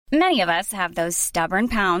Many of us have those stubborn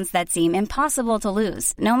pounds that seem impossible to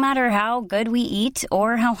lose, no matter how good we eat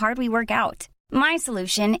or how hard we work out. My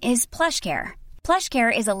solution is PlushCare.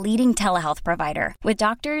 PlushCare is a leading telehealth provider with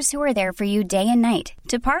doctors who are there for you day and night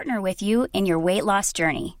to partner with you in your weight loss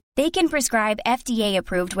journey. They can prescribe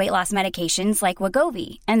FDA-approved weight loss medications like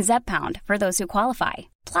Wegovy and Zepbound for those who qualify.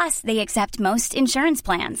 Plus, they accept most insurance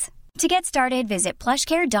plans. To get started, visit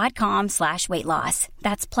plushcare.com/weightloss.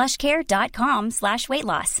 That's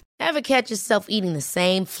plushcare.com/weightloss. Ever catch yourself eating the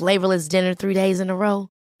same flavorless dinner 3 days in a row?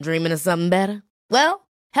 Dreaming of something better? Well,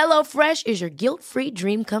 HelloFresh is your guilt-free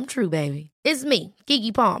dream come true, baby. It's me,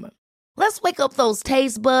 Keke Palmer. Let's wake up those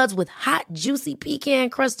taste buds with hot, juicy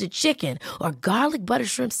pecan-crusted chicken or garlic butter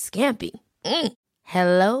shrimp scampi.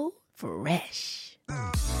 Hello Fresh.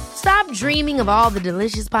 Stop dreaming of all the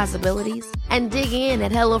delicious possibilities and dig in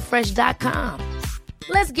at HelloFresh.com.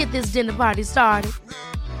 Let's get this dinner party started.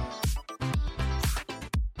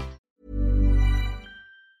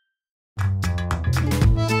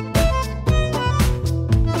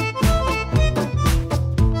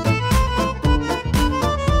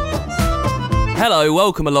 Hello,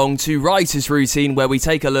 welcome along to Writer's Routine, where we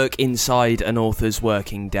take a look inside an author's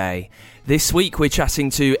working day. This week we're chatting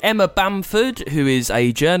to Emma Bamford, who is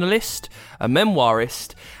a journalist, a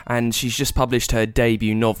memoirist, and she's just published her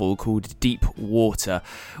debut novel called Deep Water.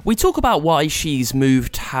 We talk about why she's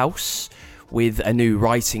moved house with a new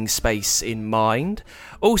writing space in mind,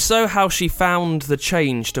 also how she found the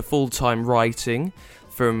change to full-time writing,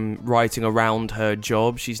 from writing around her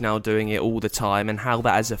job, she's now doing it all the time, and how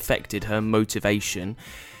that has affected her motivation.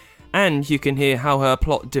 And you can hear how her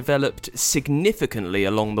plot developed significantly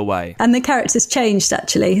along the way. And the characters changed,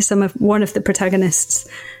 actually. One of the protagonists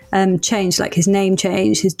changed, like his name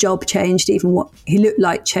changed, his job changed, even what he looked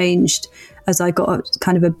like changed, as I got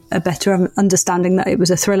a better understanding that it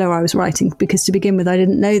was a thriller I was writing. Because to begin with, I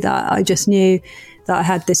didn't know that. I just knew that I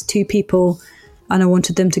had these two people and I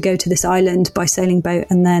wanted them to go to this island by sailing boat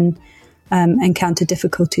and then encounter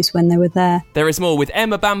difficulties when they were there. There is more with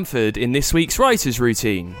Emma Bamford in this week's Writer's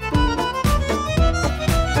Routine.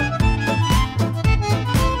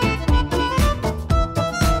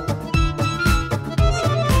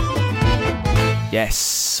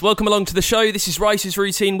 Yes, welcome along to the show. This is Writer's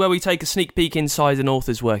Routine, where we take a sneak peek inside an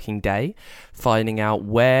author's working day, finding out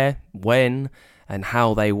where, when, and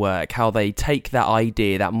how they work, how they take that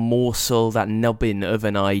idea, that morsel, that nubbin of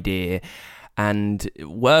an idea, and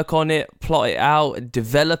work on it, plot it out,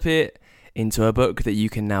 develop it into a book that you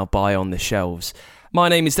can now buy on the shelves. My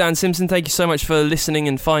name is Dan Simpson. Thank you so much for listening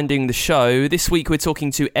and finding the show. This week we're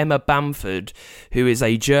talking to Emma Bamford, who is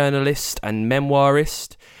a journalist and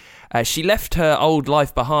memoirist. She left her old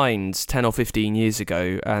life behind 10 or 15 years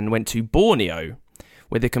ago and went to Borneo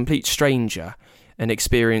with a complete stranger, an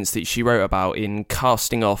experience that she wrote about in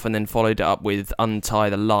Casting Off and then followed it up with Untie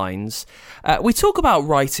the Lines. We talk about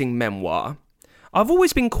writing memoir. I've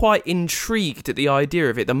always been quite intrigued at the idea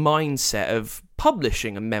of it, the mindset of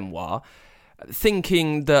publishing a memoir,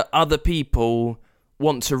 thinking that other people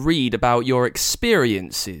want to read about your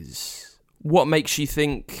experiences. What makes you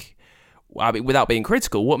think, I mean, without being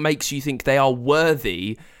critical, what makes you think they are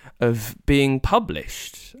worthy of being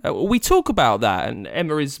published? We talk about that, and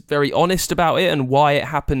Emma is very honest about it and why it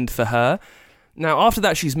happened for her. Now, after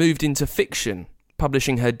that, she's moved into fiction,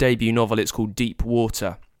 publishing her debut novel. It's called Deep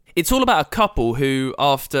Water. It's all about a couple who,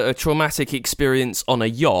 after a traumatic experience on a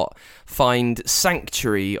yacht, find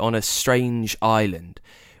sanctuary on a strange island,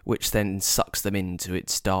 which then sucks them into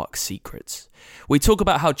its dark secrets. We talk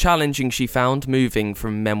about how challenging she found moving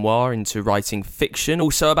from memoir into writing fiction,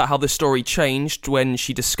 also about how the story changed when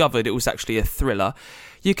she discovered it was actually a thriller.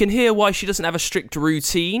 You can hear why she doesn't have a strict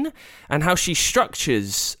routine and how she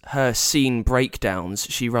structures her scene breakdowns.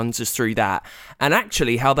 She runs us through that, and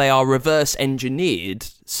actually how they are reverse engineered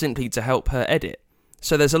simply to help her edit.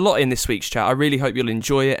 So there's a lot in this week's chat. I really hope you'll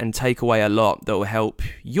enjoy it and take away a lot that will help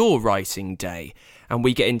your writing day. And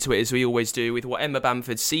we get into it, as we always do, with what Emma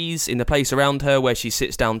Bamford sees in the place around her where she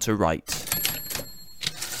sits down to write.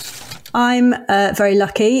 I'm very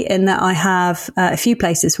lucky in that I have a few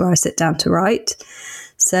places where I sit down to write.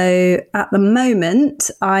 So at the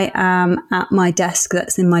moment, I am at my desk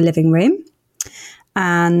that's in my living room.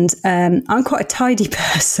 And I'm quite a tidy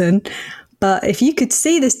person. But if you could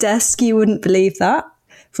see this desk, you wouldn't believe that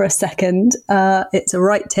for a second. It's a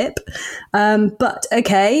right tip. But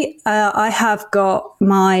okay, I have got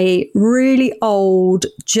my really old,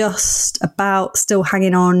 just about still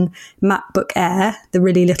hanging on MacBook Air, the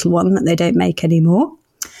really little one that they don't make anymore.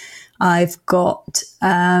 I've got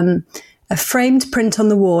a framed print on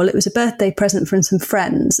the wall. It was a birthday present from some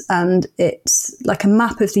friends, and it's like a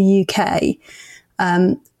map of the UK.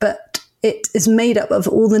 but it is made up of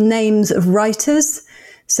all the names of writers.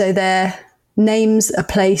 So their names are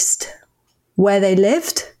placed where they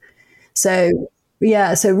lived. So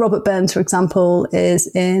Robert Burns, for example, is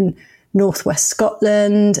in northwest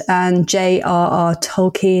Scotland, and J.R.R.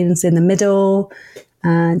 Tolkien's in the middle,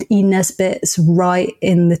 and E. Nesbit's right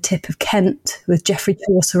in the tip of Kent, with Geoffrey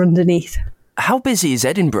Chaucer underneath. How busy is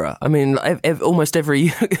Edinburgh? I mean, almost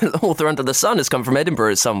every author under the sun has come from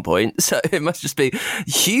Edinburgh at some point, so it must just be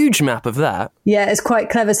a huge map of that. Yeah, it's quite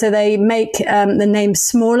clever. So they make the names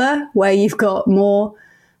smaller, where you've got more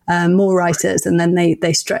writers, and then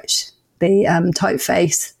they stretch the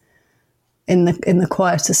typeface in the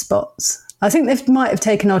quieter spots. I think they might have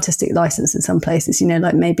taken artistic license in some places,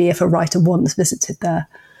 like maybe if a writer once visited there.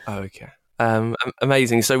 Okay.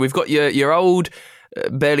 Amazing. So we've got your old,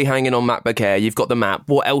 barely hanging on MacBook Air. You've got the map.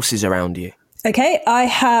 What else is around you? Okay, I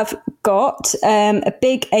have got a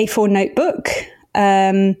big A4 notebook.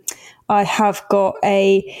 I have got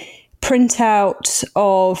a printout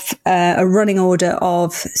of a running order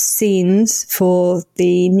of scenes for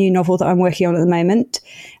the new novel that I'm working on at the moment,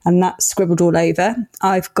 and that's scribbled all over.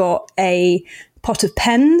 I've got a pot of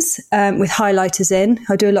pens with highlighters in.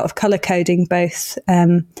 I do a lot of colour coding, both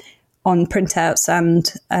on printouts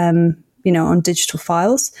and on digital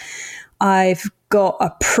files. I've got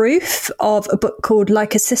a proof of a book called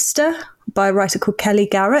Like a Sister by a writer called Kelly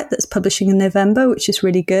Garrett that's publishing in November, which is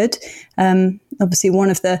really good. Obviously, one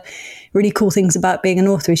of the really cool things about being an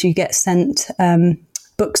author is you get sent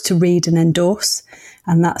books to read and endorse.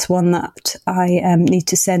 And that's one that I need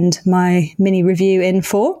to send my mini review in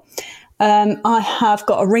for. I have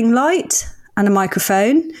got a ring light and a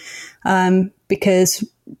microphone because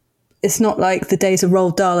it's not like the days of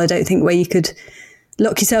Roald Dahl, I don't think, where you could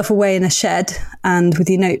lock yourself away in a shed and with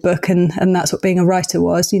your notebook, and that's what being a writer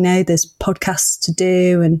was. There's podcasts to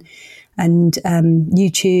do and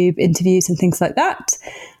YouTube interviews and things like that.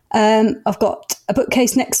 I've got a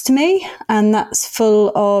bookcase next to me, and that's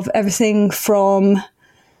full of everything from, I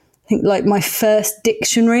think, like my first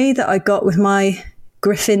dictionary that I got with my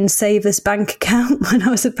Griffin Savers bank account when I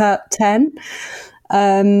was about 10,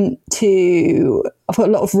 to I've got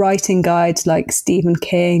a lot of writing guides like Stephen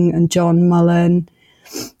King and John Mullen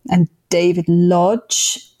and David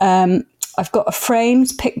Lodge. I've got a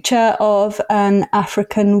framed picture of an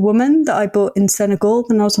African woman that I bought in Senegal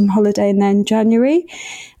when I was on holiday in there in January.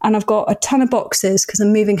 And I've got a ton of boxes because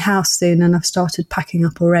I'm moving house soon, and I've started packing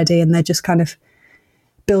up already, and they're just kind of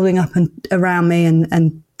building up and around me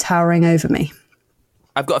and towering over me.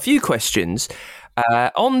 I've got a few questions.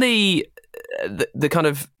 On the kind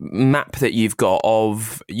of map that you've got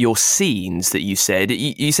of your scenes that you said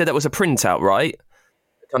that was a printout, right?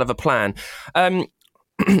 Kind of a plan.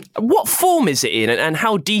 What form is it in, and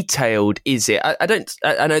how detailed is it?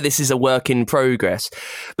 I know this is a work in progress,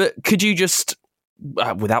 but could you just,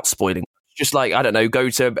 without spoiling, just like, I don't know,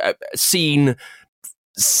 go to scene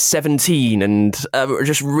 17 and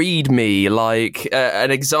just read me like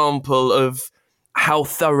an example of how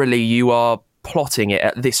thoroughly you are plotting it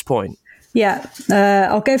at this point? Yeah,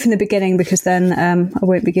 I'll go from the beginning because then I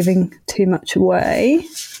won't be giving too much away.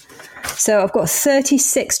 So I've got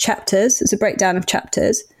 36 chapters. It's a breakdown of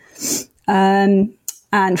chapters. And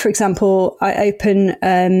for example, I open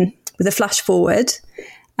with a flash forward.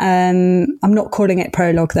 I'm not calling it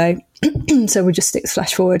prologue though. So we'll just stick to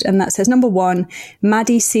flash forward. And that says, number 1,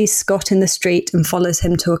 Maddie sees Scott in the street and follows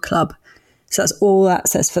him to a club. So that's all that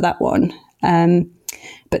says for that one.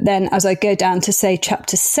 But then as I go down to, say,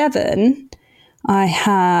 chapter 7, I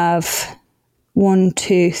have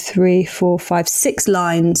 6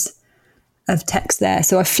 lines of text there.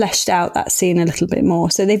 So I fleshed out that scene a little bit more.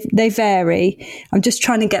 So they vary. I'm just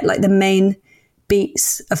trying to get like the main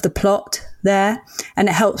beats of the plot there. And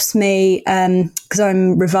it helps me because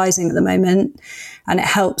I'm revising at the moment, and it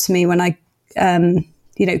helps me when I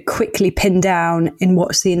quickly pin down in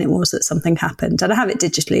what scene it was that something happened. And I have it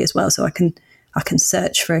digitally as well, so I can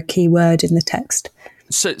search for a keyword in the text.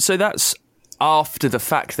 So that's after the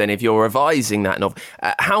fact then, if you're revising that novel.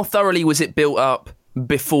 How thoroughly was it built up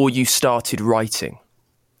before you started writing?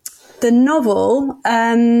 The novel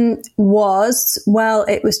it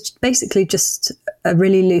was basically just a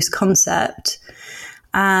really loose concept,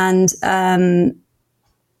 and I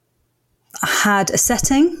had a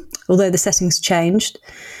setting, although the setting's changed.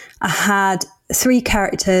 I had 3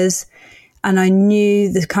 characters, and I knew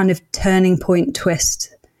the kind of turning point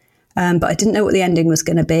twist, but I didn't know what the ending was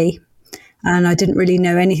going to be. And I didn't really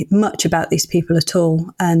know much about these people at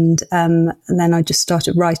all. And then I just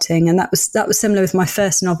started writing. And that was similar with my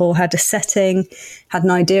first novel. Had a setting, had an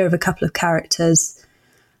idea of a couple of characters.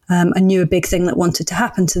 I knew a big thing that wanted to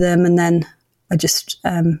happen to them. And then I just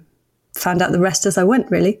found out the rest as I went,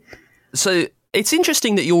 really. So it's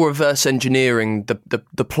interesting that you're reverse engineering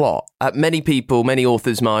the plot. Many people, many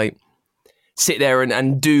authors might sit there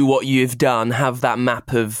and do what you've done, have that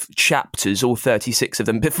map of chapters, all 36 of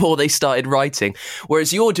them, before they started writing.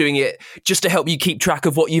 Whereas you're doing it just to help you keep track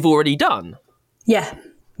of what you've already done. Yeah.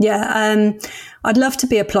 I'd love to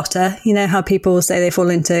be a plotter. You know how people say they fall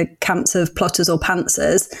into camps of plotters or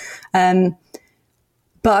pantsers.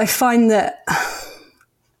 But I find that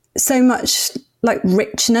so much like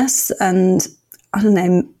richness and, I don't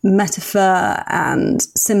know, metaphor and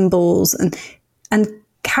symbols and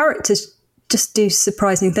characters just do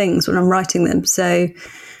surprising things when I'm writing them. So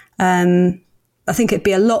I think it'd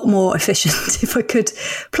be a lot more efficient if I could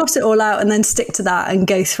plot it all out and then stick to that and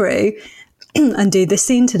go through and do this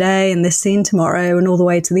scene today and this scene tomorrow and all the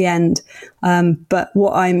way to the end. But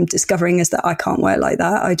what I'm discovering is that I can't work like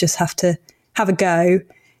that. I just have to have a go,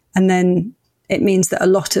 and then it means that a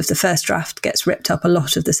lot of the first draft gets ripped up, a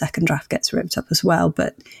lot of the second draft gets ripped up as well.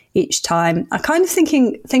 But each time I kind of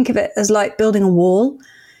think of it as like building a wall,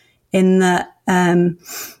 in that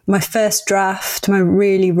my first draft, my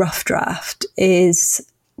really rough draft, is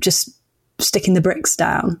just sticking the bricks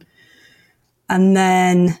down. And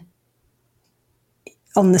then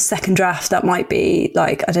on the second draft, that might be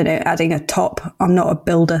like, I don't know, adding a top. I'm not a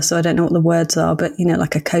builder, so I don't know what the words are, but, you know,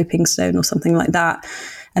 like a coping stone or something like that.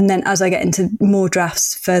 And then as I get into more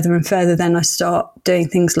drafts further and further, then I start doing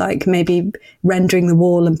things like maybe rendering the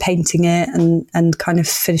wall and painting it and kind of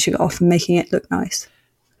finishing it off and making it look nice.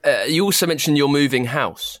 You also mentioned you're moving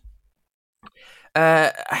house.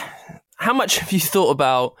 How much have you thought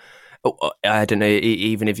about? I don't know.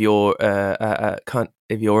 Even if you're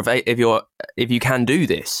if you can do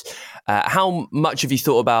this, how much have you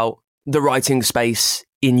thought about the writing space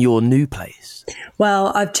in your new place?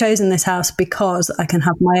 Well, I've chosen this house because I can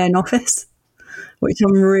have my own office, which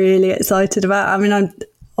I'm really excited about. I mean, I'm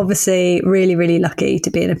obviously really, really lucky to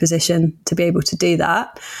be in a position to be able to do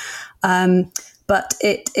that. But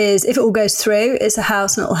it is, if it all goes through, it's a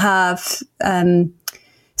house and it'll have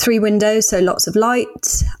 3 windows, so lots of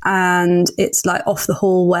light, and it's like off the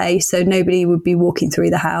hallway, so nobody would be walking through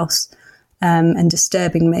the house and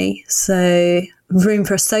disturbing me. So room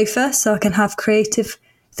for a sofa, so I can have creative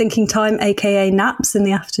thinking time, aka naps in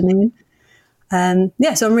the afternoon.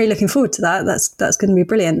 So I'm really looking forward to that. That's going to be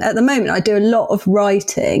brilliant. At the moment, I do a lot of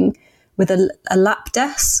writing with a lap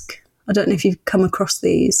desk. I don't know if you've come across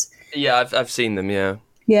these. Yeah, I've seen them, yeah.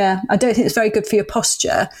 Yeah, I don't think it's very good for your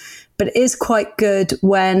posture, but it is quite good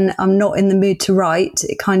when I'm not in the mood to write.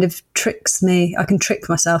 It kind of tricks me. I can trick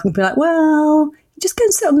myself and be like, well, you just go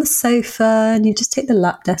and sit on the sofa and you just take the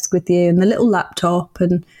lap desk with you and the little laptop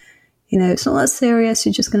and, you know, it's not that serious.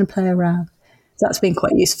 You're just going to play around. So that's been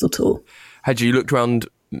quite a useful tool. Had you looked around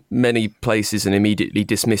many places and immediately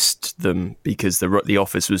dismissed them because the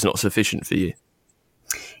office was not sufficient for you?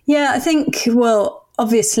 Yeah, I think, well,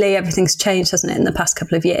 obviously everything's changed, hasn't it, in the past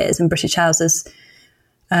couple of years, and British houses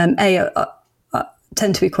tend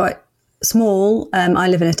to be quite small. I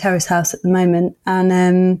live in a terrace house at the moment,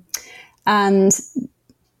 and a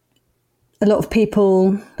lot of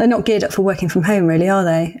people, they're not geared up for working from home, really, are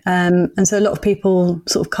they? And so a lot of people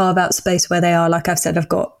sort of carve out space where they are. Like I've said,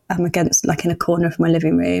 I'm against, like, in a corner of my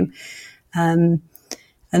living room.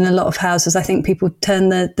 And a lot of houses, I think people turn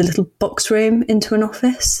the little box room into an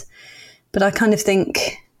office. But I kind of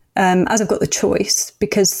think, as I've got the choice,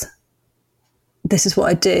 because this is what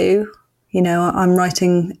I do, you know, I'm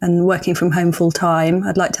writing and working from home full time,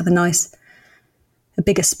 I'd like to have a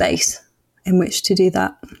bigger space in which to do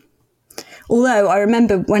that. Although I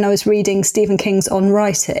remember when I was reading Stephen King's On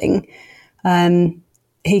Writing,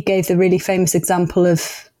 he gave the really famous example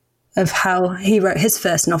of how he wrote his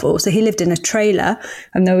first novel. So he lived in a trailer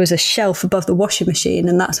and there was a shelf above the washing machine,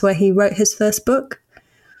 and that's where he wrote his first book.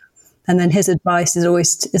 And then his advice is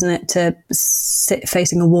always, isn't it, to sit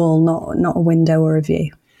facing a wall, not a window or a view.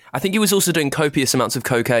 I think he was also doing copious amounts of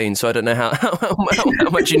cocaine, so I don't know how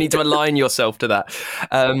much you need to align yourself to that.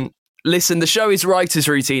 Listen, the show is Writer's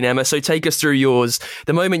Routine, Emma, so take us through yours.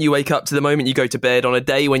 The moment you wake up to the moment you go to bed on a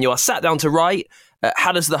day when you are sat down to write,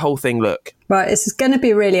 how does the whole thing look? Right, it's going to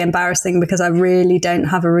be really embarrassing because I really don't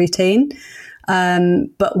have a routine.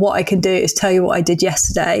 But what I can do is tell you what I did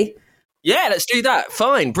yesterday. Yeah, let's do that.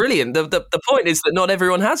 Fine, brilliant. The point is that not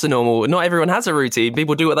everyone has a routine.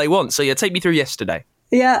 People do what they want. So yeah, take me through yesterday.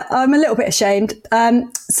 Yeah, I'm a little bit ashamed.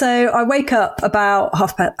 So I wake up about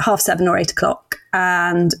 7:30 or 8 o'clock,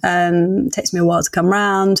 and it takes me a while to come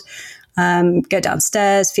round, go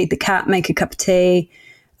downstairs, feed the cat, make a cup of tea,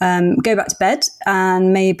 go back to bed,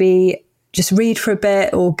 and maybe just read for a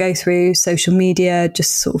bit or go through social media,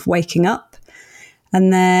 just sort of waking up.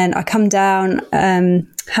 And then I come down,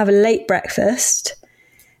 have a late breakfast.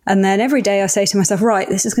 And then every day I say to myself, right,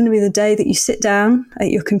 this is going to be the day that you sit down at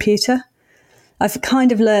your computer. I've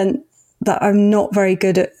kind of learned that I'm not very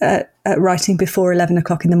good at writing before 11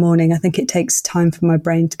 o'clock in the morning. I think it takes time for my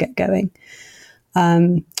brain to get going.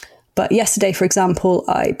 But yesterday, for example,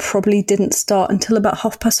 I probably didn't start until about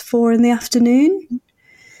 4:30 in the afternoon.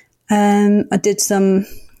 I did some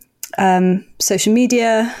social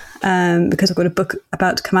media because I've got a book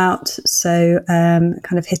about to come out. So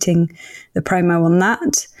kind of hitting the promo on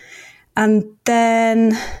that. And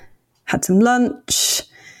then had some lunch,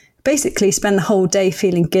 basically spend the whole day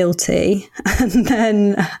feeling guilty. And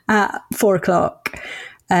then at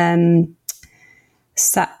 4:00,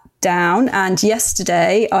 sat down. And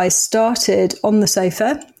yesterday I started on the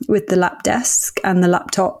sofa with the lap desk and the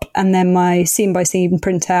laptop, and then my scene by scene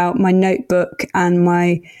printout, my notebook and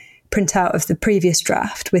my printout of the previous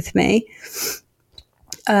draft with me.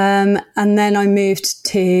 And then I moved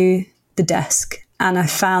to the desk, and I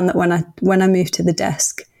found that when I moved to the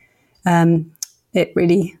desk, it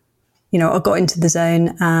really, I got into the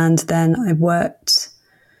zone, and then I worked.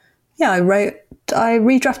 Yeah, I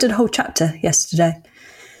redrafted a whole chapter yesterday.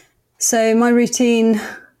 So my routine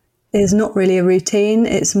is not really a routine.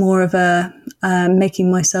 It's more of a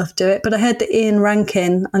making myself do it. But I heard that Ian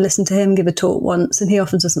Rankin, I listened to him give a talk once, and he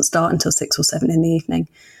often doesn't start until 6 or 7 in the evening.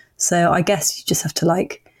 So I guess you just have to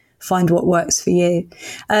find what works for you.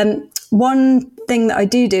 One thing that I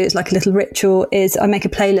do is like a little ritual is I make a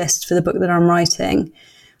playlist for the book that I'm writing.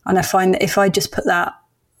 And I find that if I just put that,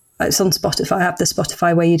 it's on Spotify, I have the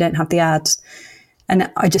Spotify where you don't have the ads, and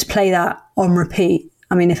I just play that on repeat.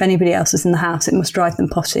 I mean, if anybody else is in the house, it must drive them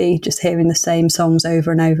potty just hearing the same songs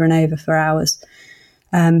over and over and over for hours.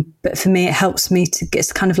 But for me, it helps me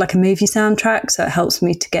it's kind of like a movie soundtrack. So it helps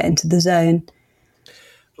me to get into the zone.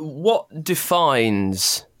 What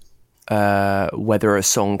defines whether a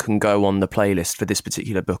song can go on the playlist for this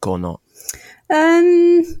particular book or not?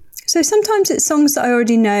 So sometimes it's songs that I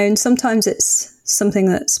already know, and sometimes it's something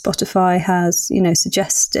that Spotify has,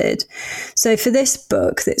 suggested. So for this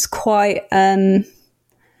book, it's quite,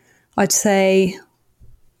 I'd say,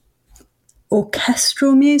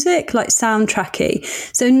 orchestral music, like soundtracky.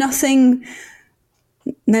 So no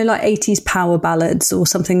like 80s power ballads or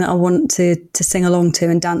something that I want to sing along to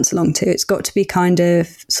and dance along to. It's got to be kind of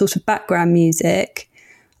sort of background music.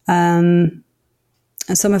 And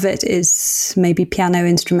some of it is maybe piano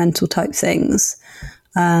instrumental type things.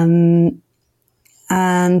 And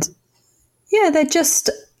yeah, they're just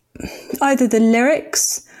either the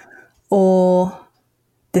lyrics or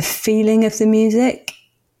the feeling of the music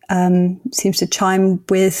seems to chime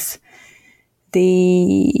with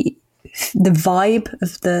the vibe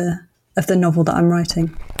of the novel that I'm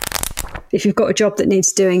writing. If you've got a job that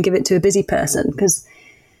needs doing, give it to a busy person, because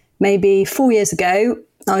maybe 4 years ago,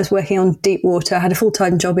 I was working on deep water. I had a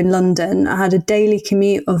full-time job in London. I had a daily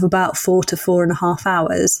commute of about 4 to 4.5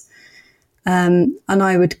 hours. And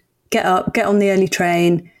I would get up, get on the early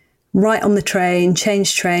train, write on the train,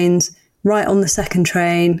 change trains, write on the second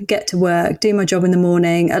train, get to work, do my job in the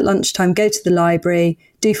morning. At lunchtime, go to the library,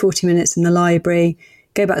 do 40 minutes in the library,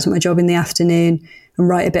 go back to my job in the afternoon and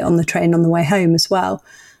write a bit on the train on the way home as well.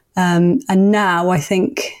 And now I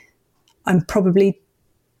think I'm probably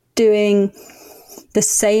doing the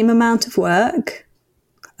same amount of work,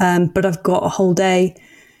 but I've got a whole day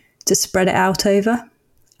to spread it out over.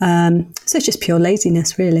 So it's just pure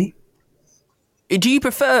laziness, really. Do you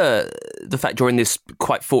prefer the fact you're in this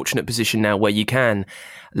quite fortunate position now where you can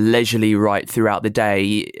leisurely write throughout the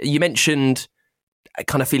day? You mentioned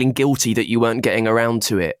kind of feeling guilty that you weren't getting around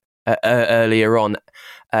to it earlier on.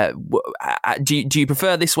 Do you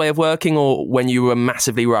prefer this way of working, or when you were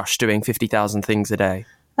massively rushed doing 50,000 things a day?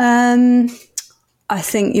 I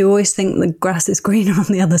think you always think the grass is greener on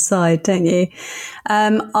the other side, don't you?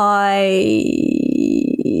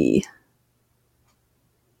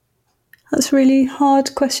 That's a really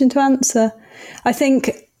hard question to answer. I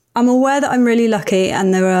think I'm aware that I'm really lucky,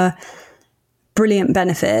 and there are brilliant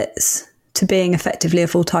benefits to being effectively a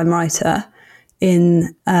full-time writer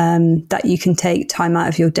in that you can take time out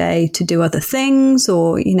of your day to do other things,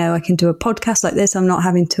 or, I can do a podcast like this. I'm not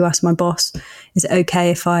having to ask my boss, is it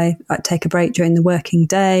okay if I take a break during the working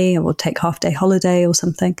day, or take half-day holiday or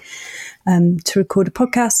something to record a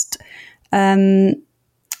podcast?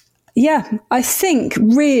 Yeah, I think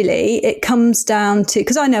really it comes down to,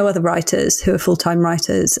 because I know other writers who are full-time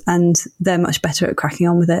writers and they're much better at cracking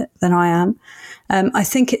on with it than I am. I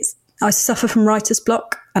think I suffer from writer's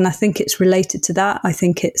block, and I think it's related to that. I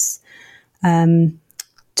think it's to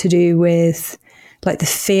do with like the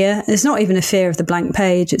fear. It's not even a fear of the blank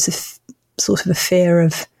page. It's sort of a fear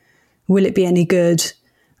of, will it be any good?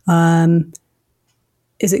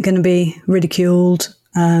 Is it going to be ridiculed?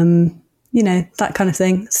 That kind of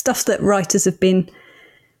thing. Stuff that writers have been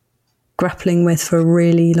grappling with for a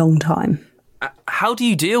really long time. How do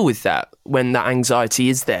you deal with that when that anxiety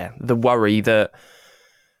is there? The worry that,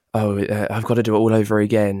 I've got to do it all over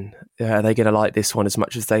again. Are they going to like this one as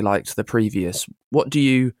much as they liked the previous? What do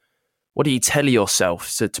you tell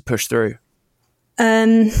yourself to push through?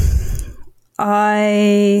 First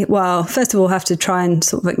of all, have to try and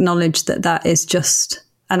sort of acknowledge that is just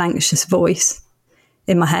an anxious voice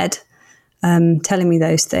in my head, telling me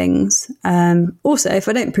those things. Also, if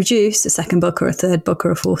I don't produce a second book or a third book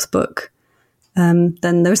or a fourth book, then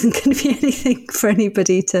there isn't going to be anything for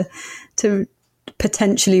anybody to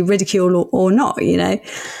potentially ridicule or not,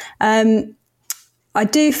 I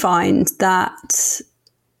do find that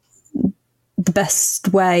the best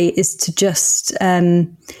way is to just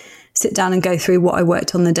sit down and go through what I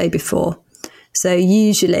worked on the day before. So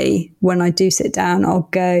usually when I do sit down, I'll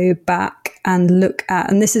go back and look at,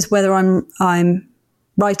 and this is whether I'm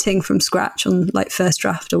writing from scratch on like first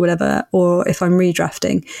draft or whatever, or if I'm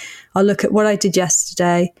redrafting, I'll look at what I did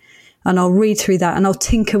yesterday and I'll read through that and I'll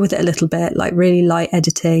tinker with it a little bit, like really light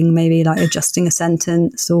editing, maybe like adjusting a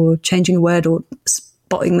sentence or changing a word or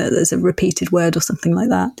spotting that there's a repeated word or something like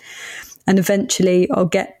that. And eventually I'll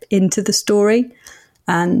get into the story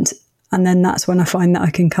and then that's when I find that I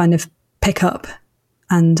can kind of pick up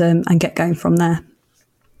and get going from there.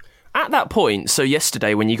 At that point, so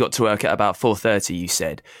yesterday when you got to work at about 4:30, you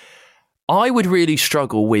said, I would really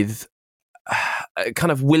struggle with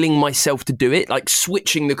kind of willing myself to do it, like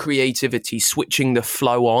switching the creativity, switching the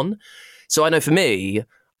flow on. So I know for me,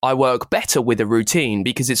 I work better with a routine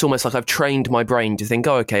because it's almost like I've trained my brain to think,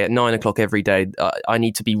 okay, at 9 o'clock every day, I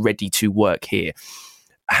need to be ready to work here.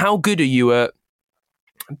 How good are you at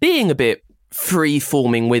being a bit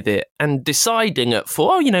free-forming with it and deciding at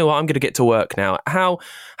 4, I'm going to get to work now? How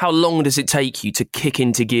long does it take you to kick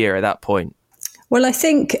into gear at that point? Well, I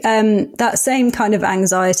think that same kind of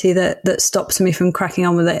anxiety that stops me from cracking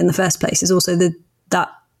on with it in the first place is also that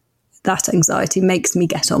anxiety makes me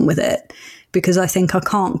get on with it, because I think I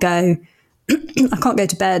can't go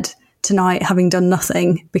to bed tonight having done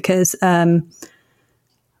nothing because, I'd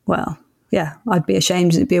be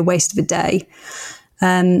ashamed. It'd be a waste of a day.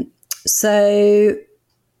 I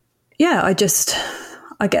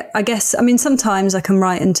guess, sometimes I can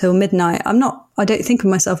write until midnight. I don't think of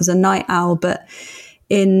myself as a night owl, but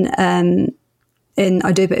I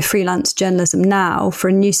do a bit of freelance journalism now for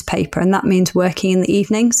a newspaper, and that means working in the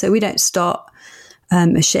evening. So we don't start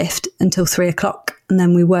a shift until 3 o'clock and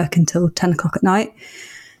then we work until 10 o'clock at night.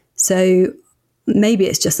 So maybe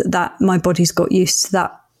it's just that my body's got used to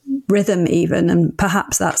that rhythm even, and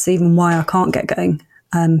perhaps that's even why I can't get going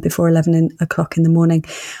before 11 o'clock in the morning.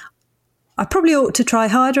 I probably ought to try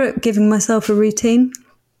harder at giving myself a routine.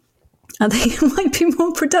 I think it might be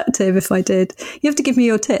more productive if I did. You have to give me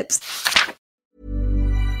your tips.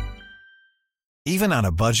 Even on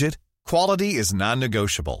a budget, quality is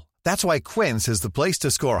non-negotiable. That's why Quince is the place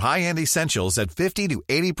to score high-end essentials at 50 to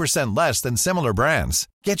 80% less than similar brands.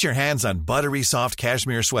 Get your hands on buttery soft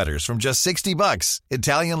cashmere sweaters from just $60,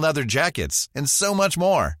 Italian leather jackets, and so much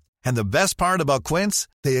more. And the best part about Quince,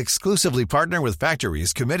 they exclusively partner with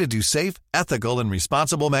factories committed to safe, ethical, and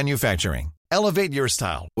responsible manufacturing. Elevate your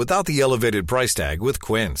style without the elevated price tag with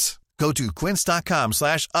Quince. Go to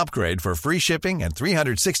quince.com/upgrade for free shipping and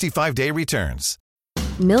 365-day returns.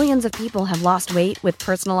 Millions of people have lost weight with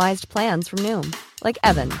personalized plans from Noom. Like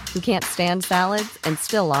Evan, who can't stand salads and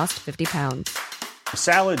still lost 50 pounds.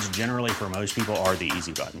 Salads generally for most people are the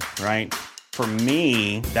easy button, right? For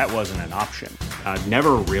me, that wasn't an option. I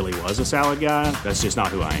never really was a salad guy. That's just not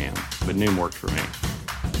who I am. But Noom worked for me.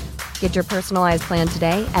 Get your personalized plan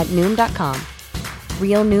today at Noom.com.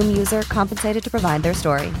 Real Noom user compensated to provide their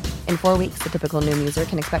story. In 4 weeks, the typical Noom user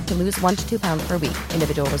can expect to lose 1 to 2 pounds per week.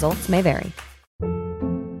 Individual results may vary.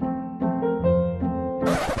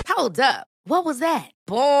 Hold up. What was that?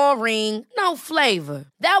 Boring. No flavor.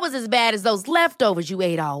 That was as bad as those leftovers you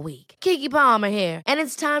ate all week. Keke Palmer here. And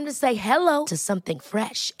it's time to say hello to something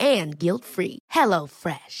fresh and guilt-free. Hello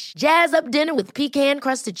Fresh. Jazz up dinner with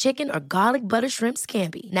pecan-crusted chicken or garlic butter shrimp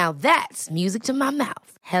scampi. Now that's music to my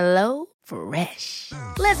mouth. Hello Fresh.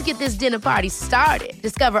 Let's get this dinner party started.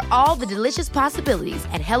 Discover all the delicious possibilities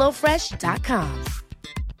at HelloFresh.com.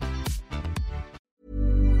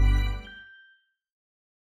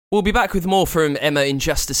 We'll be back with more from Emma in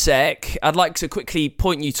just a sec. I'd like to quickly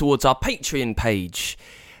point you towards our Patreon page,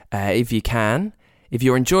 if you can. If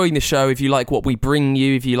you're enjoying the show, if you like what we bring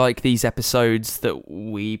you, if you like these episodes that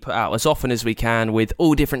we put out as often as we can with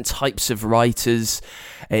all different types of writers,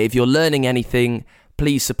 if you're learning anything,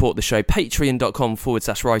 please support the show.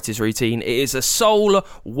 Patreon.com/writersroutine. It is a sole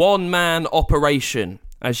one-man operation,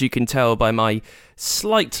 as you can tell by my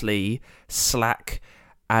slightly slack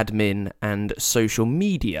admin and social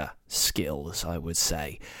media skills, I would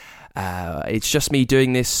say. It's just me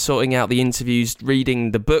doing this, sorting out the interviews,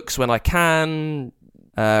 reading the books when I can,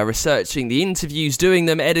 researching the interviews, doing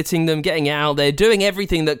them, editing them, getting it out there, doing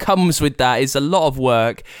everything that comes with that is a lot of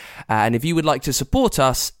work. And if you would like to support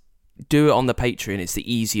us, do it on the Patreon. It's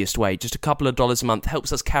the easiest way. Just a couple of dollars a month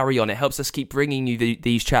helps us carry on. It helps us keep bringing you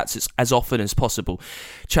these chats as often as possible.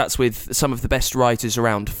 Chats with some of the best writers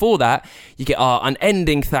around. For that, you get our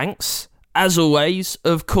unending thanks. As always,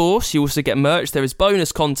 of course, you also get merch. There is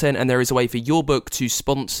bonus content, and there is a way for your book to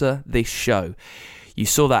sponsor this show. You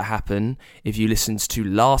saw that happen if you listened to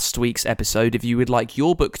last week's episode. If you would like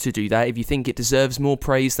your book to do that, if you think it deserves more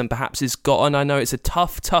praise than perhaps it's gotten, I know it's a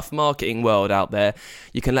tough marketing world out there.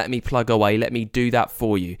 You can let me plug away. Let me do that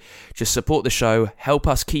for you. Just support the show. Help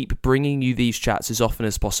us keep bringing you these chats as often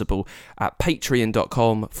as possible at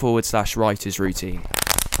patreon.com/writersroutine.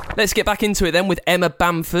 Let's get back into it then with Emma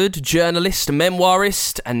Bamford, journalist,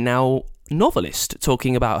 memoirist, and now novelist,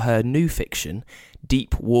 talking about her new fiction,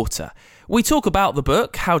 Deep Water. We talk about the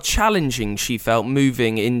book, how challenging she felt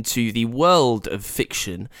moving into the world of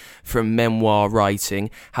fiction from memoir writing,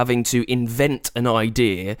 having to invent an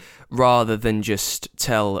idea rather than just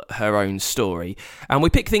tell her own story. And we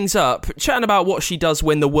pick things up, chatting about what she does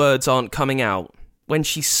when the words aren't coming out, when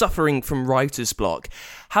she's suffering from writer's block.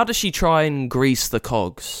 How does she try and grease the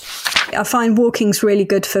cogs? I find walking's really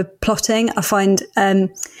good for plotting. I find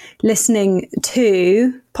listening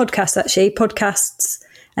to podcasts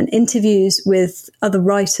and interviews with other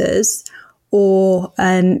writers, or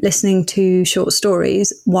listening to short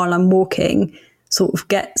stories while I'm walking sort of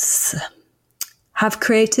have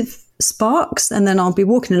creative sparks. And then I'll be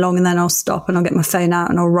walking along, and then I'll stop and I'll get my phone out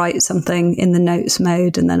and I'll write something in the notes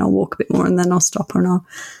mode, and then I'll walk a bit more, and then I'll stop and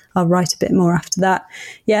I'll write a bit more after that.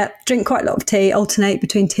 Yeah, drink quite a lot of tea, alternate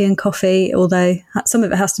between tea and coffee, although some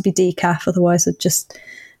of it has to be decaf, otherwise I'd just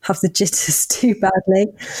have the jitters too badly.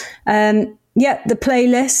 The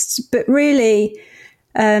playlist, but really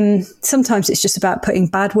sometimes it's just about putting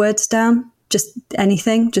bad words down, just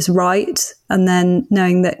anything, just write, and then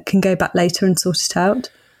knowing that can go back later and sort it out.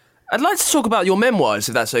 I'd like to talk about your memoirs,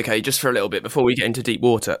 if that's okay, just for a little bit before we get into Deep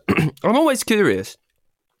Water. I'm always curious,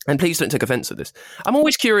 and please don't take offence at this, I'm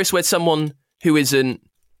always curious where someone who isn't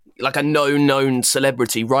like a known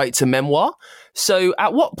celebrity writes a memoir. So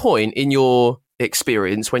at what point in your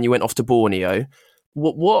experience when you went off to Borneo,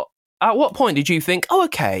 at what point did you think, oh,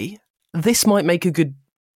 okay, this might make a good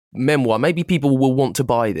memoir, maybe people will want to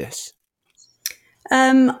buy this?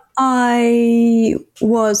 I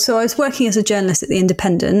was working as a journalist at The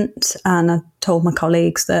Independent, and I told my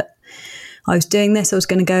colleagues that I was doing this. I was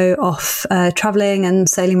going to go off travelling and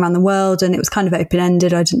sailing around the world, and it was kind of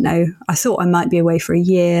open-ended. I didn't know. I thought I might be away for a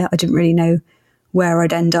year. I didn't really know where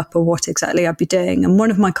I'd end up or what exactly I'd be doing. And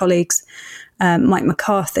one of my colleagues, Mike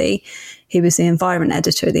McCarthy, he was the environment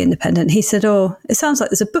editor at The Independent. He said, "Oh, it sounds like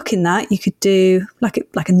there's a book in that. You could do like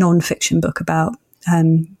a non-fiction book about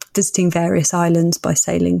visiting various islands by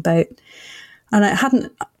sailing boat." And it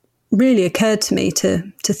hadn't really occurred to me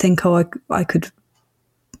to think, oh, I could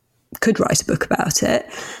write a book about it.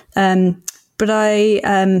 But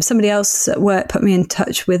somebody else at work put me in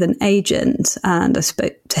touch with an agent, and I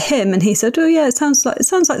spoke to him, and he said, "Oh yeah, it sounds like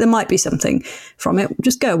there might be something from it.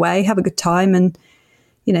 Just go away, have a good time, and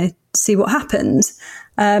see what happens."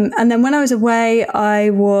 And then when I was away,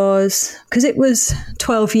 because it was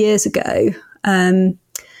 12 years ago, and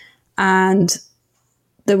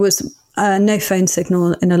there was no phone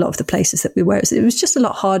signal in a lot of the places that we were. It was just a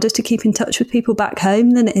lot harder to keep in touch with people back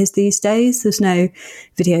home than it is these days. There's no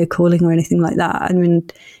video calling or anything like that. I mean,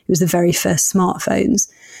 it was the very first smartphones.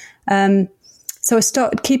 So I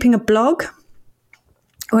started keeping a blog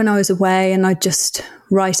when I was away, and I'd just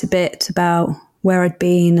write a bit about where I'd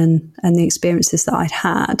been and the experiences that I'd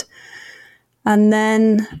had. And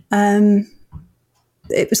then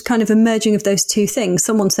it was kind of a merging of those two things.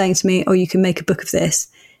 Someone saying to me, "Oh, you can make a book of this."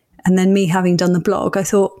 And then me having done the blog, I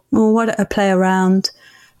thought, well, why don't I play around,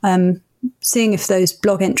 seeing if those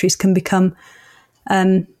blog entries can become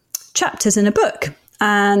chapters in a book.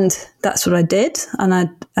 And that's what I did. And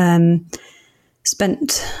I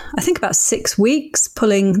spent, I think, about 6 weeks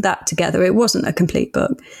pulling that together. It wasn't a complete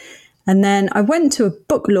book. And then I went to a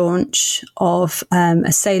book launch of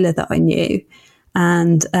a sailor that I knew,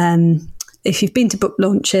 and if you've been to book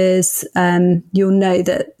launches, you'll know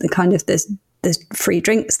that the kind of there's free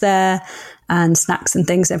drinks there and snacks and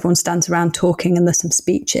things. Everyone stands around talking, and there's some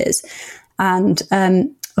speeches. And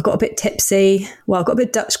I got a bit tipsy. Well, I got a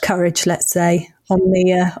bit Dutch courage, let's say, on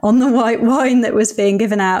the white wine that was being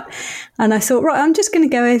given out. And I thought, right, I'm just going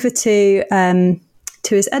to go over to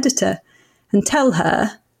his editor and tell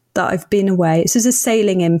her that I've been away. This is a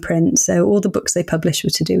sailing imprint, so all the books they publish were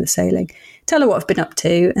to do with sailing. Tell her what I've been up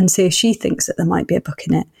to and see if she thinks that there might be a book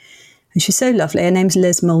in it. And she's so lovely. Her name's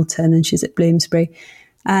Liz Moulton, and she's at Bloomsbury.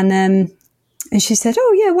 And she said,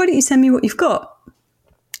 oh, yeah, why don't you send me what you've got?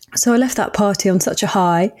 So I left that party on such a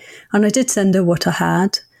high, and I did send her what I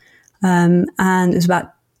had. And it was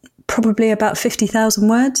probably about 50,000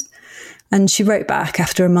 words. And she wrote back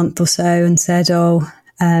after a month or so and said,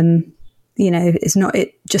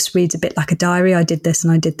 it just reads a bit like a diary. I did this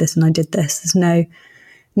and I did this and I did this. There's no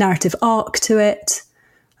narrative arc to it.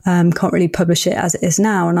 Can't really publish it as it is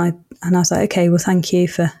now. And I was like, okay, well, thank you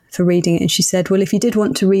for reading it. And she said, well, if you did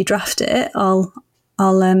want to redraft it, I'll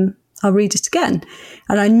read it again.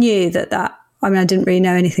 And I knew that I didn't really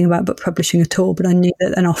know anything about book publishing at all, but I knew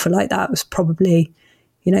that an offer like that was probably,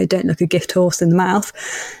 don't look a gift horse in the mouth.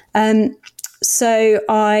 So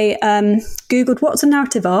I Googled what's a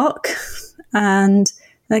narrative arc, and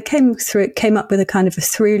I came up with a kind of a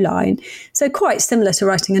through line. So quite similar to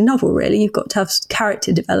writing a novel, really. You've got to have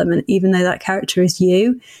character development, even though that character is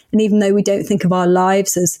you. And even though we don't think of our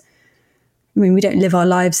lives we don't live our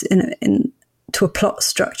lives in to a plot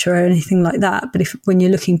structure or anything like that. But when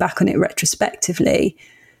you're looking back on it retrospectively,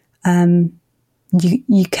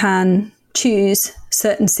 you can choose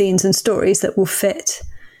certain scenes and stories that will fit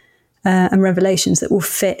and revelations that will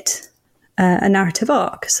fit a narrative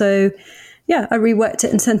arc. So, yeah, I reworked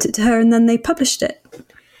it and sent it to her, and then they published it.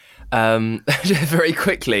 Very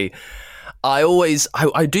quickly,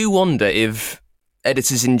 I do wonder if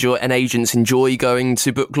editors enjoy and agents enjoy going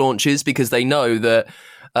to book launches, because they know that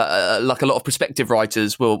like a lot of prospective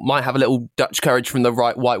writers might have a little Dutch courage from the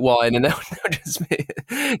white wine, and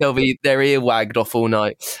they'll be their ear wagged off all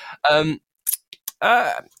night.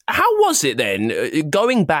 How was it then,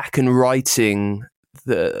 going back and writing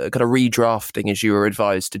the kind of redrafting as you were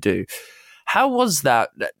advised to do? How was that,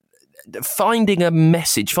 finding a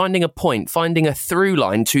message, finding a point, finding a through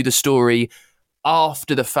line to the story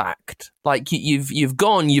after the fact? Like you've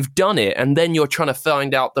done it, and then you're trying to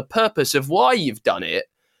find out the purpose of why you've done it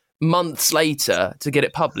months later to get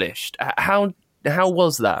it published. How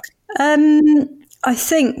was that? I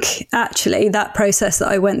think actually that process that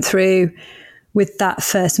I went through with that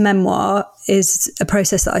first memoir is a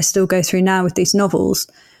process that I still go through now with these novels.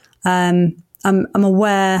 I'm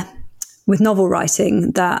aware with novel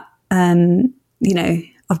writing that,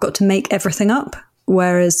 I've got to make everything up.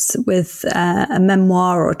 Whereas with a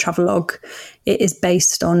memoir or a travelogue, it is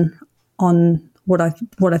based on what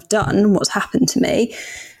I've done, what's happened to me.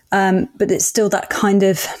 But it's still that kind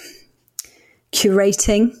of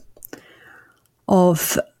curating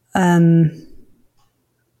of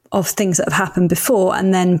things that have happened before,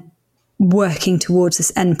 and then working towards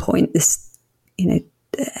this endpoint, this,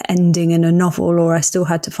 ending in a novel, or I still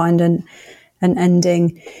had to find an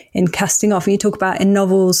ending in Casting Off. And you talk about in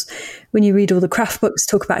novels, when you read all the craft books,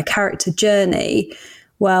 talk about a character journey.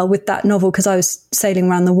 Well, with that novel, because I was sailing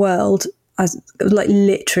around the world, I was like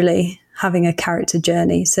literally having a character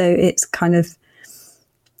journey. So it's kind of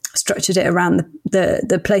structured it around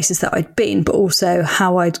the places that I'd been, but also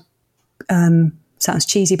how I'd, sounds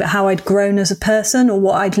cheesy, but how I'd grown as a person, or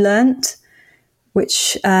what I'd learnt,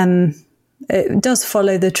 which it does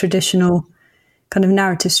follow the traditional kind of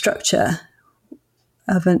narrative structure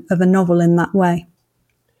of a novel in that way.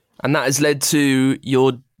 And that has led to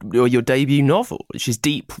your debut novel, which is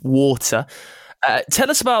Deep Water.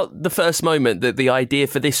 Tell us about the first moment that the idea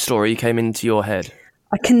for this story came into your head.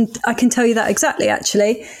 I can tell you that exactly,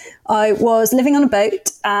 actually. I was living on a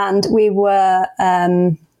boat, and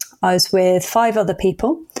I was with 5 other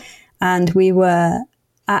people, and we were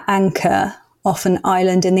at anchor off an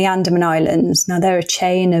island in the Andaman Islands. Now, they're a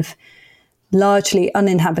chain of largely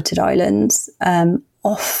uninhabited islands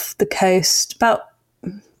off the coast,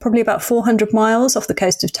 probably about 400 miles off the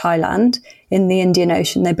coast of Thailand in the Indian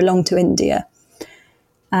Ocean. They belong to India.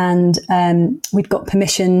 And we'd got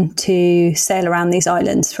permission to sail around these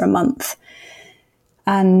islands for a month.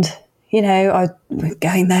 And, I was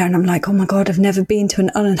going there, and I'm like, oh my God, I've never been to an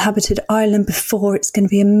uninhabited island before. It's going to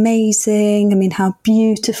be amazing. I mean, how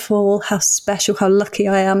beautiful, how special, how lucky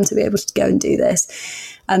I am to be able to go and do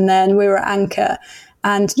this. And then we were at anchor.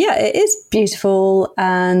 And yeah, it is beautiful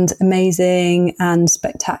and amazing and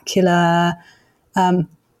spectacular. But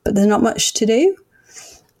there's not much to do.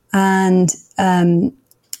 and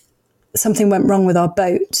something went wrong with our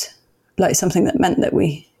boat, like something that meant that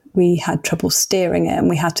we had trouble steering it and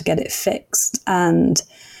we had to get it fixed. And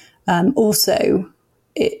also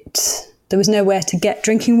there was nowhere to get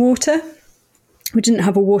drinking water. We didn't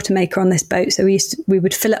have a water maker on this boat, so we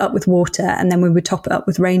would fill it up with water and then we would top it up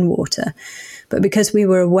with rainwater. But because we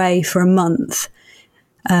were away for a month,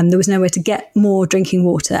 there was nowhere to get more drinking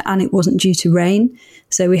water, and it wasn't due to rain.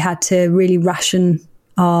 So we had to really ration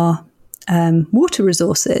our water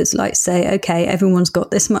resources, like say, okay, everyone's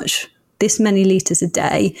got this many litres a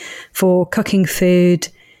day for cooking food,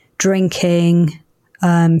 drinking,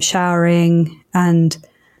 showering, and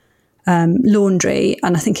laundry.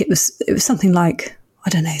 And I think it was something like, I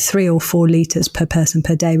don't know, 3 or 4 litres per person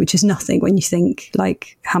per day, which is nothing when you think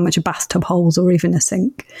like how much a bathtub holds or even a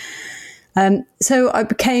sink. So I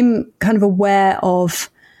became kind of aware of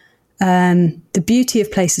the beauty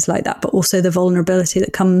of places like that, but also the vulnerability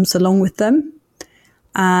that comes along with them.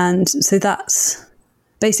 And so that's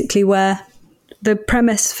basically where the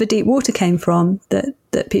premise for Deep Water came from, that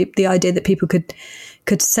the idea that people could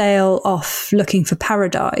sail off looking for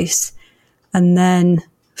paradise and then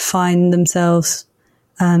find themselves,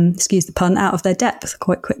 excuse the pun, out of their depth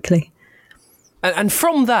quite quickly. And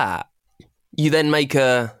from that, you then make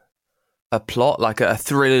a plot, like a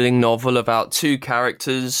thrilling novel about 2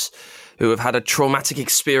 characters who have had a traumatic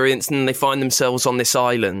experience and they find themselves on this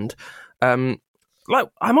island. Where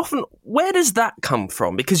does that come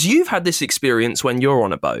from? Because you've had this experience when you're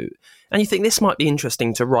on a boat and you think this might be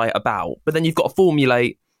interesting to write about, but then you've got to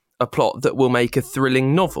formulate a plot that will make a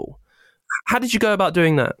thrilling novel. How did you go about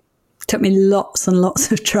doing that? It took me lots and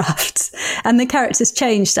lots of drafts, and the characters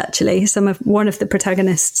changed actually. One of the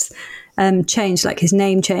protagonists changed, like his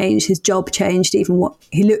name changed, his job changed, even what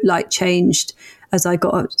he looked like changed as I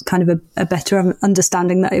got kind of a better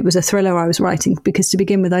understanding that it was a thriller I was writing. Because to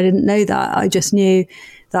begin with, I didn't know that. I just knew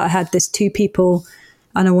that I had this 2 people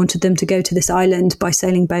and I wanted them to go to this island by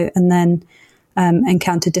sailing boat and then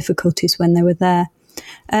encounter difficulties when they were there.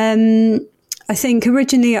 I think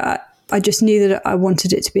originally I just knew that I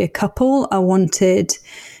wanted it to be a couple. I wanted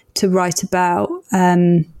to write about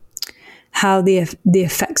how the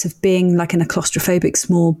effects of being like in a claustrophobic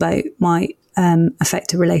small boat might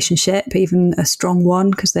affect a relationship, even a strong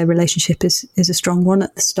one, because their relationship is a strong one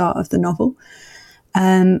at the start of the novel.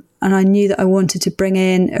 And I knew that I wanted to bring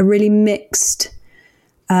in a really mixed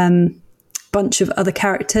bunch of other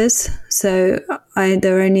characters. So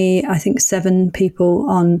there are only, I think, 7 people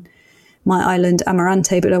on my island,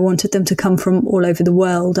 Amarante, but I wanted them to come from all over the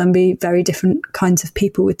world and be very different kinds of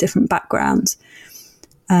people with different backgrounds.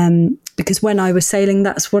 Because when I was sailing,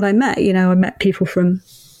 that's what I met. I met people from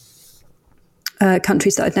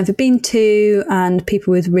countries that I'd never been to, and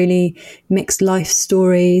people with really mixed life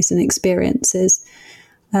stories and experiences.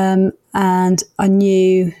 And I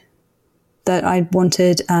knew that I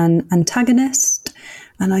wanted an antagonist,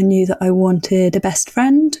 and I knew that I wanted a best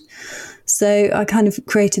friend. So I kind of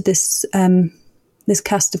created this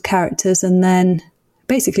cast of characters and then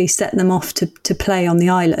basically set them off to play on the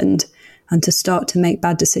island and to start to make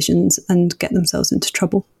bad decisions and get themselves into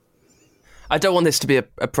trouble. I don't want this to be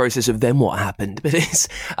a process of then what happened, but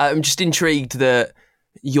I'm just intrigued that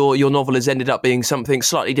your novel has ended up being something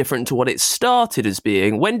slightly different to what it started as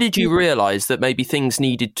being. When did you realise that maybe things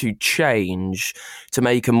needed to change to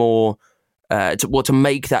make a more to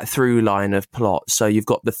make that through line of plot, so you've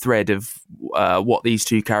got the thread of what these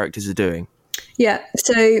 2 characters are doing? Yeah,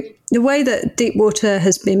 so the way that Deep Water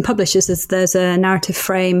has been published is there's a narrative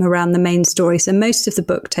frame around the main story. So most of the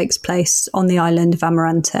book takes place on the island of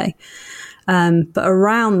Amarante. But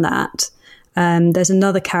around that, there's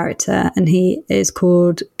another character, and he is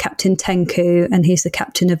called Captain Tenku, and he's the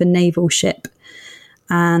captain of a naval ship.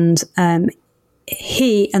 And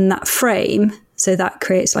he and that frame, so that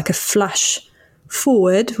creates like a flash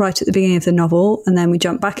forward right at the beginning of the novel, and then we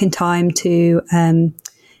jump back in time to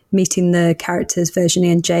meeting the characters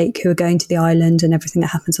Virginie and Jake, who are going to the island and everything that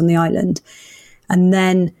happens on the island. And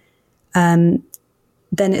then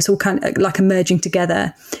it's all kind of like emerging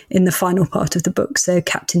together in the final part of the book. So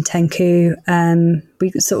Captain Tenku,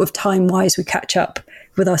 we sort of time-wise, we catch up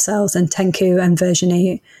with ourselves, and Tenku and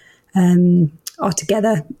Virginie are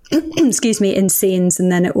together, excuse me, in scenes,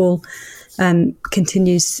 and then it all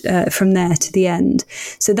continues from there to the end.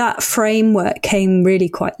 So that framework came really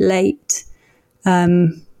quite late.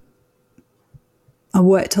 I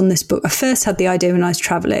worked on this book. I first had the idea when I was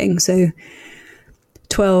traveling. So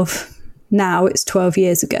now it's 12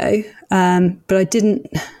 years ago. But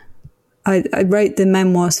I wrote the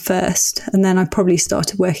memoirs first, and then I probably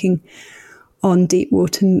started working on Deep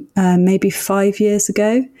Water maybe 5 years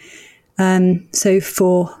ago. So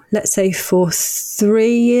let's say for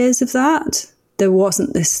 3 years of that, there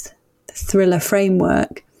wasn't this thriller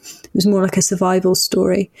framework. It was more like a survival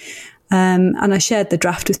story. And I shared the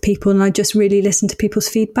draft with people, and I just really listened to people's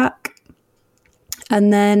feedback.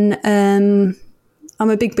 And then I'm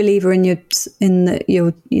a big believer in your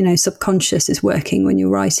subconscious is working when you're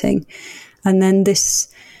writing. And then this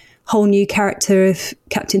whole new character of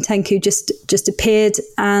Captain Tenku just appeared,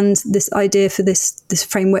 and this idea for this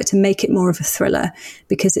framework to make it more of a thriller,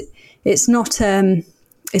 because it's not a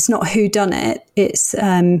whodunit. It's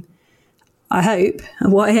I hope,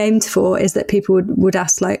 and what I aimed for is that people would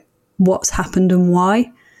ask, like, what's happened and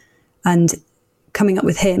why, and coming up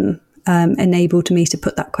with him enabled me to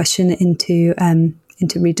put that question into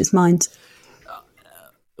readers' minds.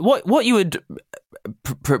 What you had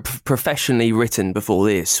professionally written before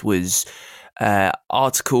this was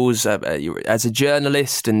articles as a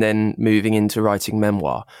journalist, and then moving into writing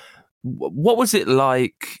memoir. What was it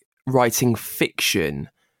like writing fiction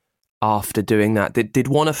after doing that? Did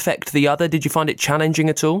one affect the other? Did you find it challenging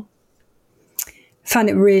at all? Found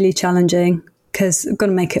it really challenging, because I've got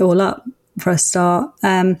to make it all up for a start.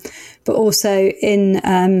 But also in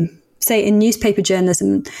newspaper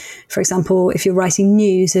journalism, for example, if you're writing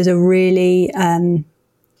news, there's a really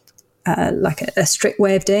like a strict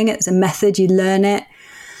way of doing it. There's a method, you learn it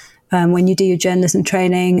when you do your journalism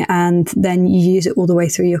training, and then you use it all the way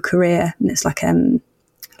through your career. And it's like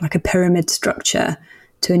a pyramid structure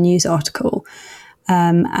to a news article.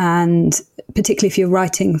 And particularly if you're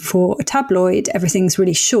writing for a tabloid, everything's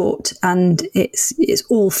really short, and it's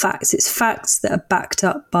all facts. It's facts that are backed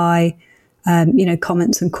up by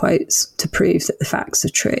comments and quotes to prove that the facts are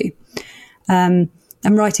true. And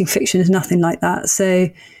writing fiction is nothing like that. So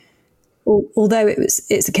although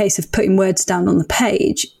it's a case of putting words down on the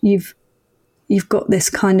page, you've got this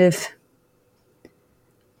kind of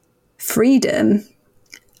freedom,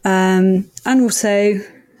 and also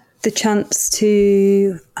the chance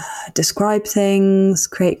to describe things,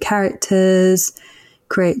 create characters,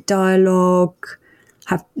 create dialogue,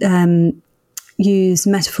 have use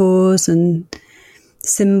metaphors and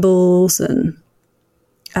symbols and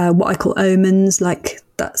what I call omens. Like,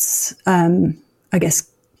 that's I guess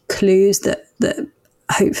clues that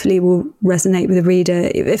hopefully will resonate with the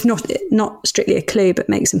reader, if not strictly a clue, but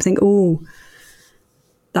makes them think, oh,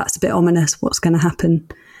 that's a bit ominous, what's going to happen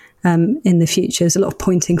in the future. There's a lot of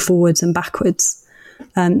pointing forwards and backwards.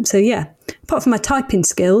 So yeah, apart from my typing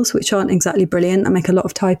skills, which aren't exactly brilliant, I make a lot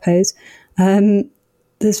of typos,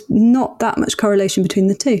 there's not that much correlation between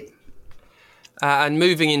the two. And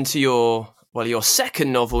moving into your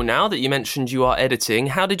second novel now that you mentioned you are editing,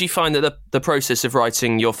 how did you find that the process of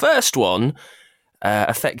writing your first one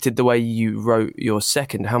affected the way you wrote your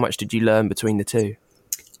second? How much did you learn between the two?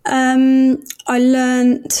 I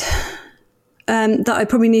learned that I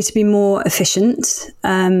probably need to be more efficient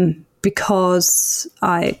because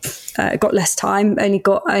I got less time. I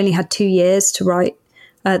only had 2 years to write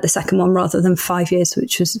the second one rather than 5 years,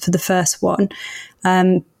 which was for the first one.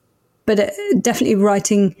 But definitely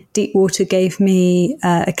writing Deepwater gave me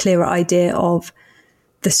a clearer idea of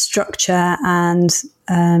the structure and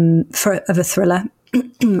of a thriller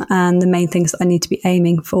and the main things that I need to be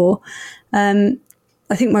aiming for. I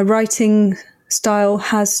think my writing style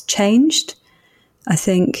has changed. I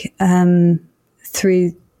think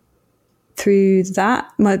through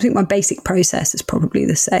that, I think my basic process is probably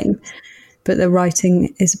the same, but the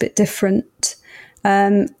writing is a bit different.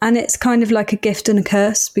 And it's kind of like a gift and a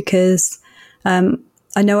curse, because I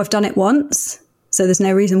know I've done it once, so there's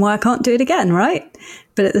no reason why I can't do it again, right?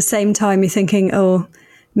 But at the same time, you're thinking, oh,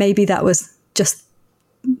 maybe that was just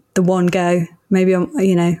the one go. Maybe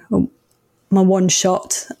my one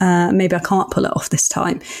shot. Maybe I can't pull it off this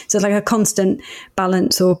time. So it's like a constant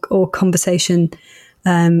balance or conversation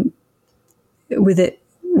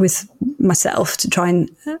with myself to try and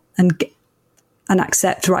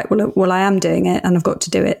accept, right, well, I am doing it and I've got to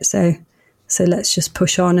do it. So let's just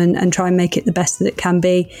push on and try and make it the best that it can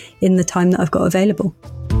be in the time that I've got available.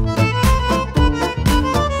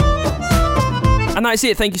 And that's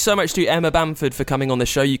it. Thank you so much to Emma Bamford for coming on the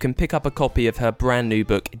show. You can pick up a copy of her brand new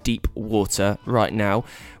book, Deepwater, right now,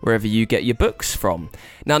 wherever you get your books from.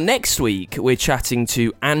 Now, next week, we're chatting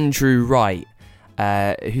to Andrew Wright,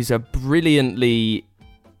 who's a brilliantly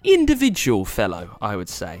individual fellow, I would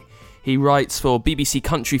say. He writes for BBC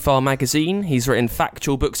Countryfile magazine. He's written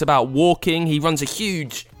factual books about walking. He runs a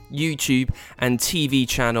huge YouTube and TV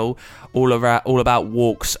channel all about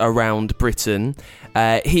walks around Britain.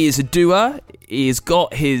 He is a doer. He's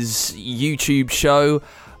got his YouTube show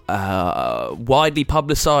widely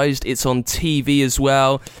publicised. It's on TV as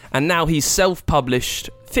well. And now he's self-published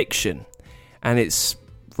fiction. and it's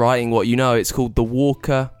writing what you know. It's called The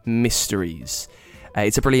Walker Mysteries.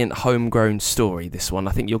 It's a brilliant homegrown story, this one.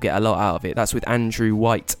 I think you'll get a lot out of it. That's with Andrew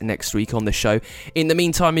White next week on the show. In the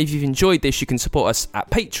meantime, if you've enjoyed this, you can support us at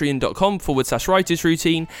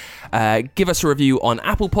patreon.com/writersroutine. Give us a review on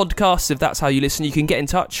Apple Podcasts if that's how you listen. You can get in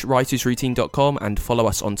touch, writersroutine.com, and follow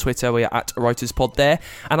us on Twitter. We are at WritersPod there.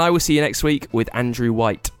 And I will see you next week with Andrew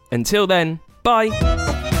White. Until then, bye!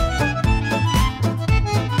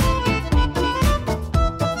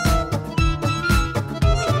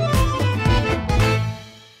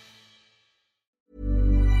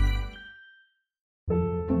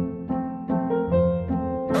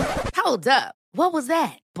 Hold up. What was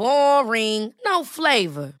that? Boring. No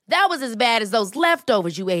flavor. That was as bad as those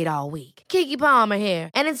leftovers you ate all week. Keke Palmer here,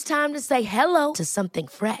 and it's time to say hello to something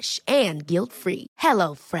fresh and guilt-free.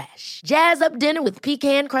 Hello Fresh. Jazz up dinner with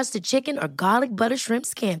pecan-crusted chicken or garlic butter shrimp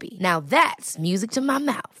scampi. Now that's music to my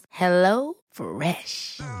mouth. Hello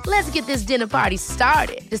Fresh. Let's get this dinner party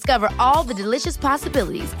started. Discover all the delicious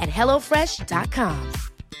possibilities at HelloFresh.com.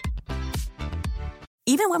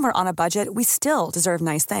 Even when we're on a budget, we still deserve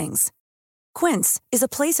nice things. Quince is a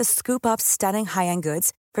place to scoop up stunning high-end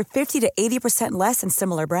goods for 50 to 80% less than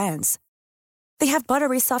similar brands. They have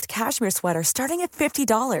buttery soft cashmere sweaters starting at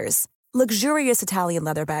 $50, luxurious Italian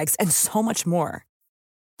leather bags, and so much more.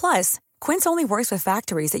 Plus, Quince only works with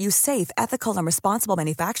factories that use safe, ethical, and responsible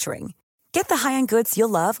manufacturing. Get the high-end goods you'll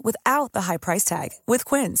love without the high price tag with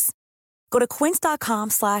Quince. Go to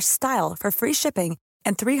quince.com/style for free shipping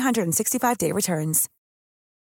and 365-day returns.